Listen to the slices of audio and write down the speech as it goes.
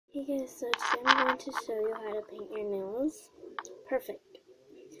Hey guys, so today I'm going to show you how to paint your nails. Perfect.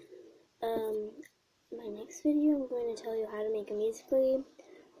 My next video I'm going to tell you how to make a Musical.ly,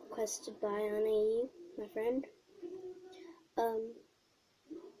 requested by Anae, my friend. I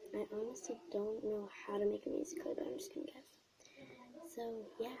honestly don't know how to make a Musical.ly, but I'm just gonna guess. So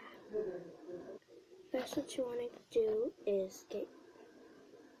yeah. First what you want to do is get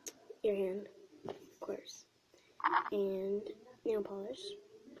your hand, of course, and nail polish.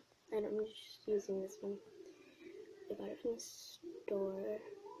 And I'm just using this one. I got it from the store.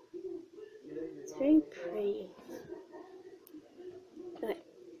 It's very pretty. Okay.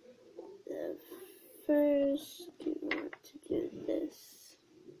 The first you want to do this.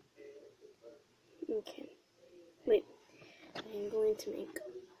 Okay. Wait. I'm going to make.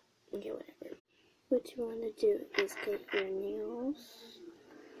 Okay, whatever. What you want to do is get your nails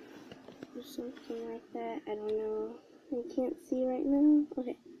or something like that. I don't know. I can't see right now.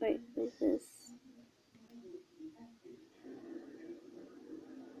 Okay, wait, like this.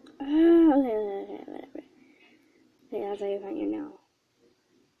 Okay, whatever. Okay, that's how you find your nail.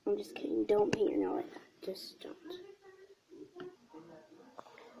 I'm just kidding. Don't paint your nail like that. Just don't.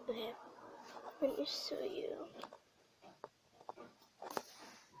 Okay, let me show you.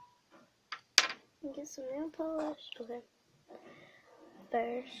 Get some nail polish. Okay.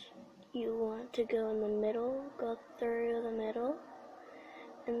 First, you want to go in the middle, go through the middle,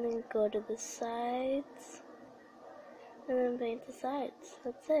 and then go to the sides, and then paint the sides.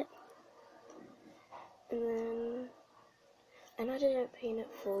 That's it. And then, I know I didn't paint it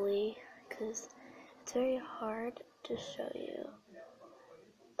fully, because it's very hard to show you.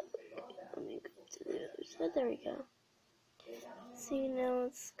 Okay, let me go to the other side. There we go. See, now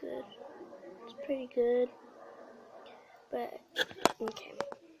it's good. It's pretty good. But, okay.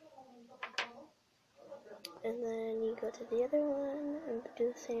 And then you go to the other one and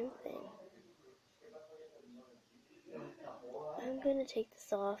do the same thing. I'm going to take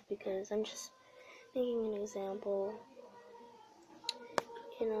this off because I'm just making an example.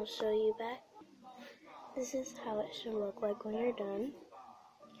 And I'll show you back. This is how it should look like when you're done.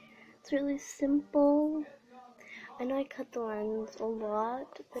 It's really simple. I know I cut the lines a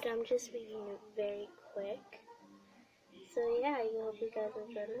lot, but I'm just making it very quick. So yeah, I hope you guys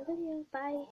enjoyed my video. Bye!